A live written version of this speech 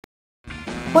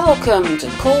Welcome to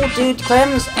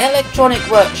CoolDudeClem's Electronic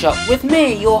Workshop with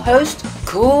me, your host,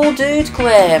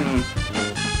 CoolDudeClem.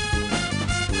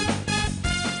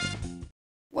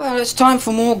 Well, it's time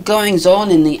for more goings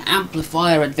on in the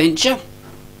Amplifier adventure.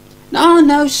 Now I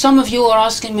know some of you are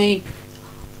asking me,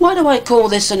 why do I call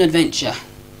this an adventure?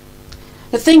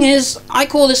 The thing is, I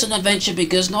call this an adventure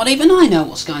because not even I know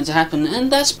what's going to happen, and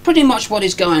that's pretty much what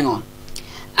is going on.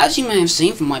 As you may have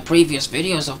seen from my previous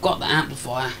videos, I've got the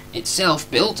amplifier itself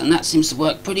built, and that seems to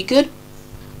work pretty good.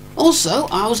 Also,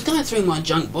 I was going through my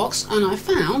junk box and I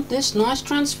found this nice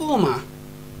transformer.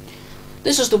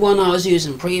 This is the one I was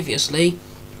using previously.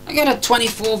 I got a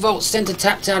 24 volt center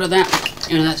tapped out of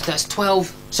that, and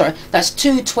that's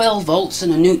two 12 volts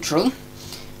and a neutral.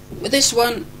 With this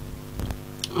one,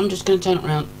 I'm just going to turn it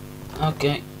around.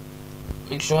 Okay,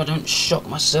 make sure I don't shock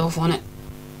myself on it.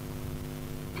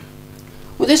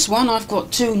 With this one, I've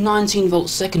got two 19 volt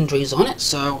secondaries on it,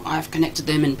 so I've connected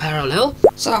them in parallel.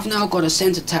 So I've now got a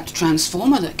center tapped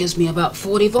transformer that gives me about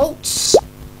 40 volts.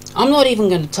 I'm not even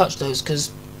going to touch those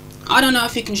because I don't know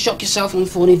if you can shock yourself on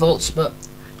 40 volts, but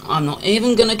I'm not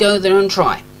even going to go there and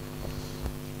try.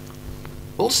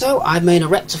 Also, I've made a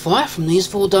rectifier from these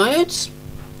four diodes,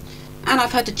 and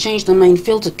I've had to change the main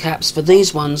filter caps for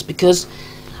these ones because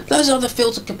those other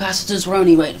filter capacitors were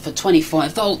only rated for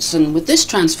 25 volts, and with this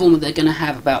transformer they're going to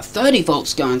have about 30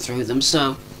 volts going through them,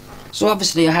 so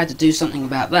obviously I had to do something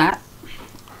about that.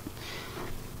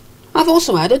 I've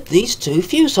also added these two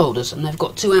fuse holders, and they've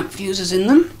got 2 amp fuses in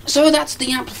them, so that's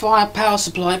the amplifier power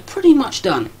supply pretty much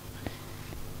done.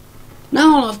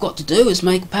 Now all I've got to do is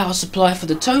make a power supply for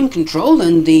the tone control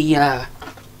and the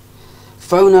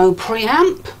phono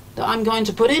preamp that I'm going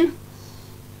to put in.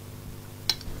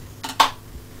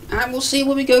 And we'll see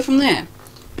where we go from there.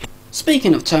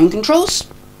 Speaking of tone controls,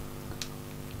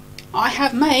 I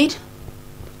have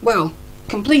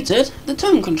completed the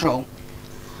tone control.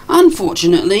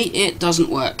 Unfortunately, it doesn't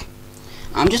work.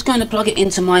 I'm just going to plug it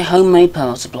into my homemade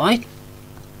power supply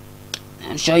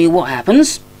and show you what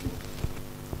happens.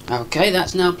 Okay,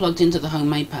 that's now plugged into the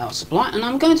homemade power supply, and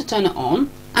I'm going to turn it on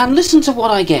and listen to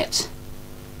what I get.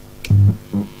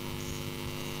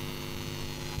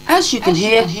 As you can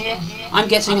hear, I'm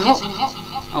getting hot.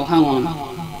 Oh, hang on.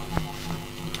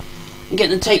 I'm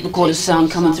getting the tape recorder sound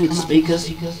coming through the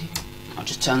speakers. I'll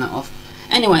just turn that off.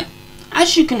 Anyway,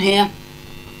 as you can hear,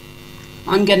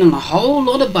 I'm getting a whole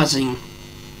lot of buzzing.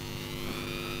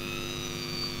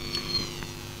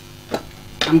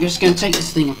 I'm just going to take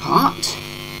this thing apart.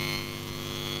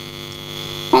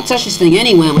 Can't touch this thing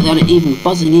anywhere without it even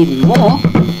buzzing even more.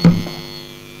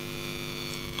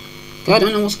 I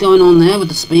don't know what's going on there with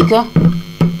the speaker.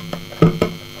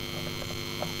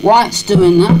 Why it's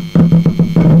doing that?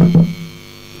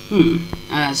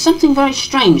 Something very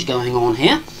strange going on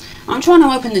here. I'm trying to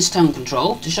open this tone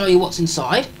control to show you what's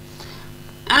inside.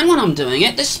 And when I'm doing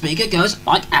it, this speaker goes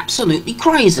like absolutely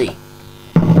crazy.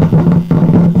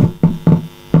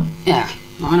 Yeah,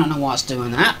 I don't know why it's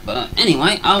doing that, but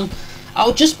anyway,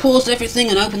 I'll just pause everything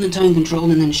and open the tone control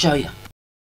and then show you.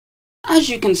 As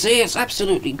you can see, it's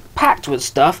absolutely packed with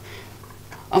stuff.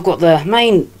 I've got the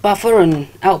main buffer and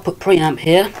output preamp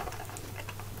here.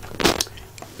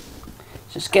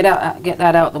 Just get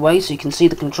that out of the way so you can see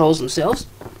the controls themselves.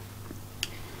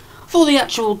 For the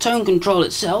actual tone control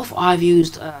itself, I've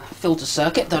used a filter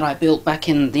circuit that I built back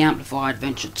in the Amplifier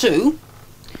Adventure 2.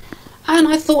 And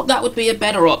I thought that would be a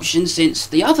better option since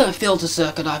the other filter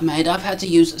circuit I've made, I've had to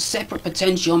use separate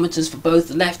potentiometers for both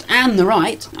the left and the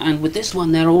right, and with this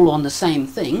one they're all on the same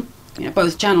thing. You know,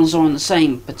 both channels are on the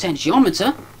same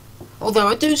potentiometer, although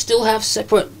I do still have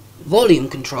separate volume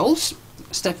controls,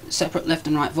 separate left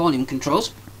and right volume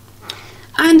controls.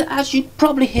 And as you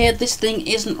probably hear, this thing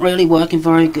isn't really working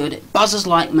very good. It buzzes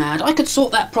like mad. I could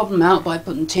sort that problem out by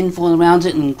putting tinfoil around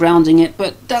it and grounding it,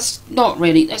 but that's not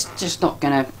really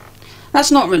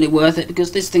worth it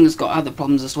because this thing has got other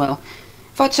problems as well.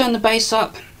 If I turn the bass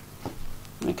up,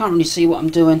 I can't really see what I'm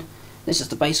doing. This is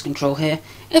the bass control here.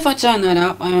 If I turn that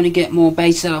up, I only get more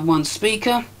bass out of one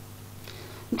speaker.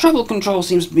 The treble control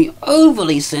seems to be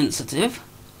overly sensitive.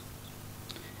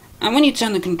 And when you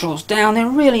turn the controls down, there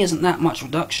really isn't that much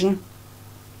reduction.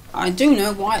 I do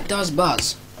know why it does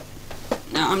buzz.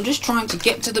 Now I'm just trying to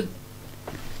get to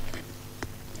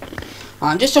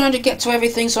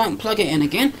everything so I can plug it in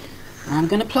again. I'm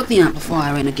going to plug the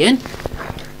amplifier in again.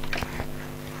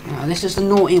 Now this is the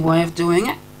naughty way of doing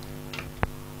it.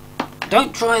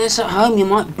 Don't try this at home, you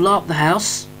might blow up the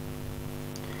house.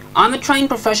 I'm a trained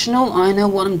professional, I know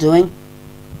what I'm doing.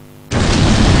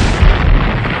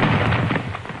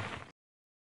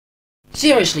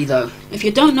 Seriously though, if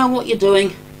you don't know what you're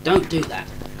doing, don't do that.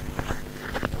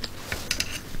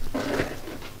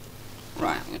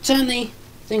 turn the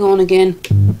thing on again.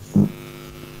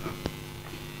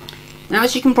 Now,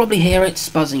 as you can probably hear, it's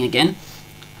buzzing again.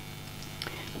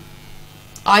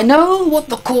 I know what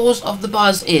the cause of the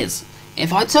buzz is.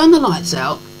 If I turn the lights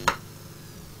out,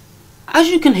 as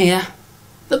you can hear,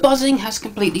 the buzzing has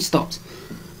completely stopped.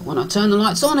 When I turn the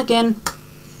lights on again,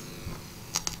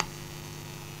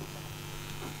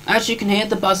 as you can hear,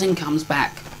 the buzzing comes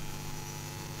back.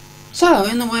 So,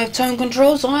 in the way of tone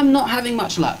controls, I'm not having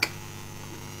much luck.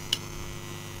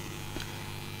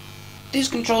 These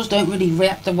controls don't really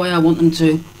react the way I want them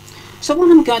to. So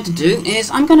what I'm going to do is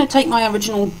I'm going to take my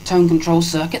original tone control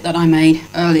circuit that I made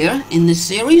earlier in this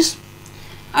series.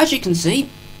 As you can see,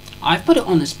 I've put it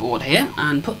on this board here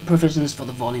and put provisions for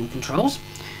the volume controls.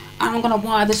 And I'm going to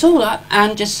wire this all up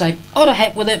and just say, oh, the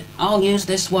heck with it, I'll use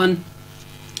this one.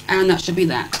 And that should be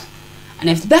that. And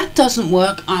if that doesn't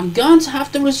work, I'm going to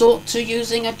have to resort to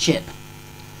using a chip.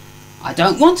 I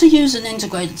don't want to use an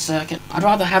integrated circuit. I'd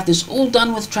rather have this all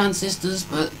done with transistors,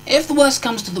 but if the worst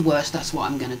comes to the worst, that's what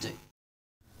I'm going to do.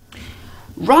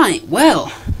 Right,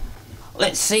 well,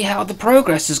 let's see how the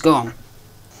progress has gone.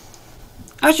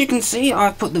 As you can see,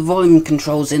 I've put the volume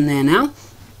controls in there now.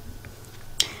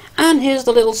 And here's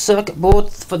the little circuit board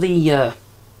for the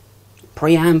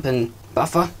preamp and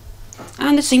buffer.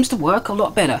 And it seems to work a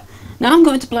lot better. Now I'm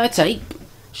going to play a tape,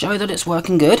 show that it's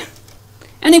working good.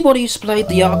 Anybody who's played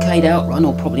the arcade outrun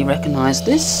will probably recognise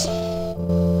this.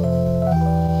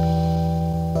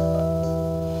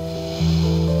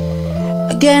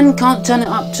 Again, can't turn it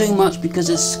up too much because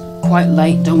it's quite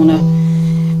late, don't want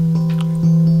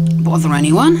to bother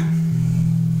anyone.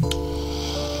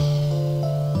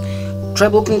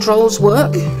 Treble controls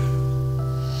work.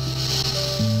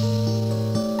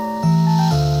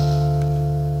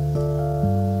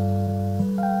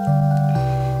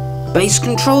 Bass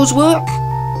controls work.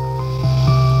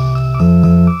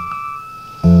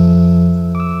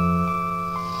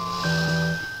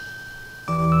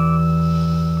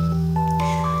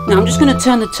 Now I'm just going to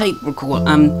turn the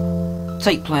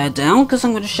tape player down because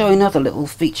I'm going to show another little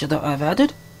feature that I've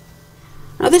added.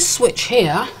 Now this switch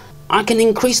here, I can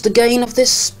increase the gain of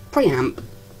this preamp.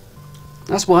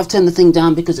 That's why I've turned the thing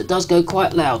down, because it does go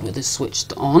quite loud with this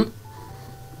switched on.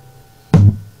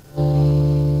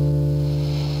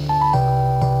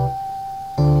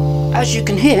 As you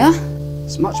can hear,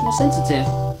 it's much more sensitive.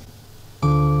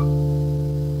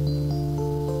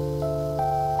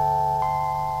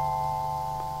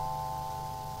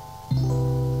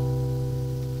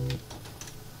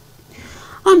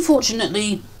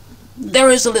 Unfortunately, there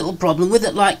is a little problem with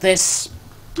it like this.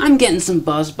 I'm getting some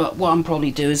buzz, but what I'm probably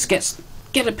do is get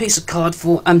a piece of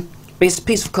cardboard,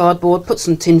 put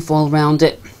some tin foil around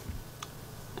it,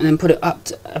 and then put it up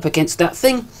against that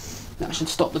thing. That should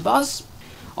stop the buzz.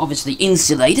 Obviously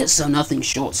insulate it so nothing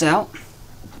shorts out.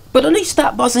 But at least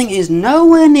that buzzing is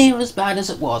nowhere near as bad as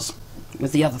it was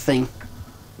with the other thing.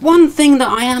 One thing that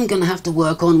I am going to have to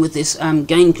work on with this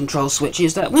gain control switch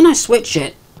is that when I switch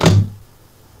it,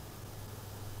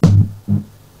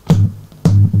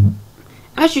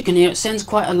 as you can hear, it sends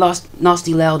quite a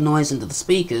nasty loud noise into the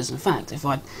speakers. In fact, if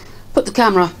I put the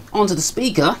camera onto the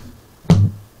speaker,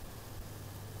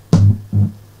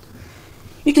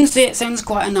 you can see it sends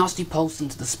quite a nasty pulse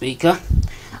into the speaker.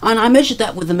 And I measured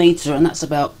that with the meter, and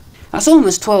that's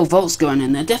almost 12 volts going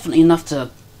in there. Definitely enough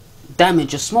to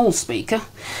damage a small speaker.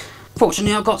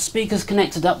 Fortunately, I've got speakers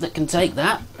connected up that can take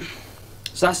that.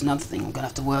 So that's another thing I'm going to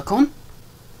have to work on.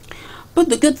 But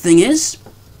the good thing is,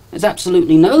 there's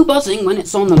absolutely no buzzing when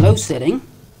it's on the low setting.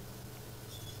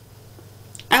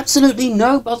 Absolutely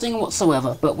no buzzing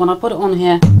whatsoever. But when I put it on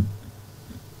here,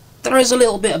 there is a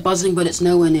little bit of buzzing, but it's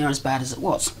nowhere near as bad as it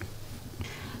was.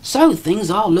 So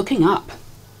things are looking up.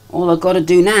 All I've got to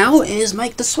do now is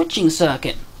make the switching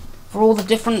circuit for all the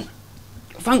different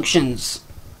functions.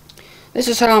 This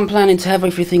is how I'm planning to have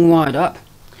everything wired up.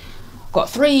 I've got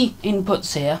 3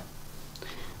 inputs here.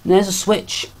 And there's a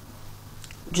switch,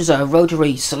 which is a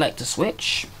rotary selector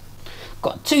switch.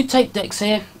 Got 2 tape decks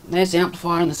here. There's the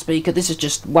amplifier and the speaker. This is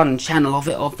just one channel of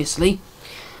it, obviously.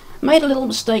 Made a little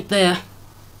mistake there.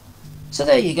 So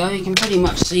there you go, you can pretty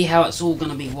much see how it's all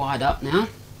going to be wired up now.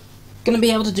 Going to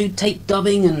be able to do tape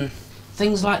dubbing and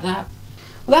things like that.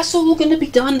 Well, that's all going to be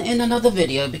done in another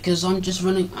video, because I'm just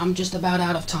about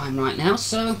out of time right now.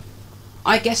 So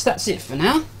I guess that's it for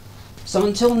now. So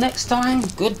until next time,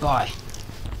 goodbye.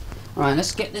 Alright,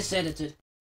 let's get this edited.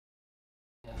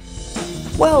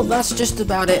 Well, that's just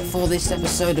about it for this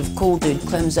episode of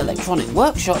CoolDudeClem's Electronic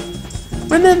Workshop.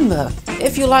 Remember,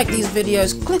 if you like these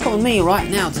videos, click on me right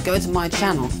now to go to my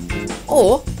channel.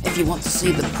 Or, if you want to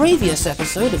see the previous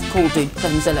episode of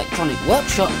CoolDudeClem's Electronic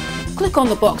Workshop, click on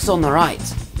the box on the right.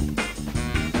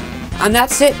 And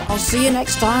that's it. I'll see you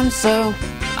next time. So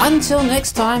until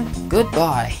next time,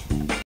 goodbye.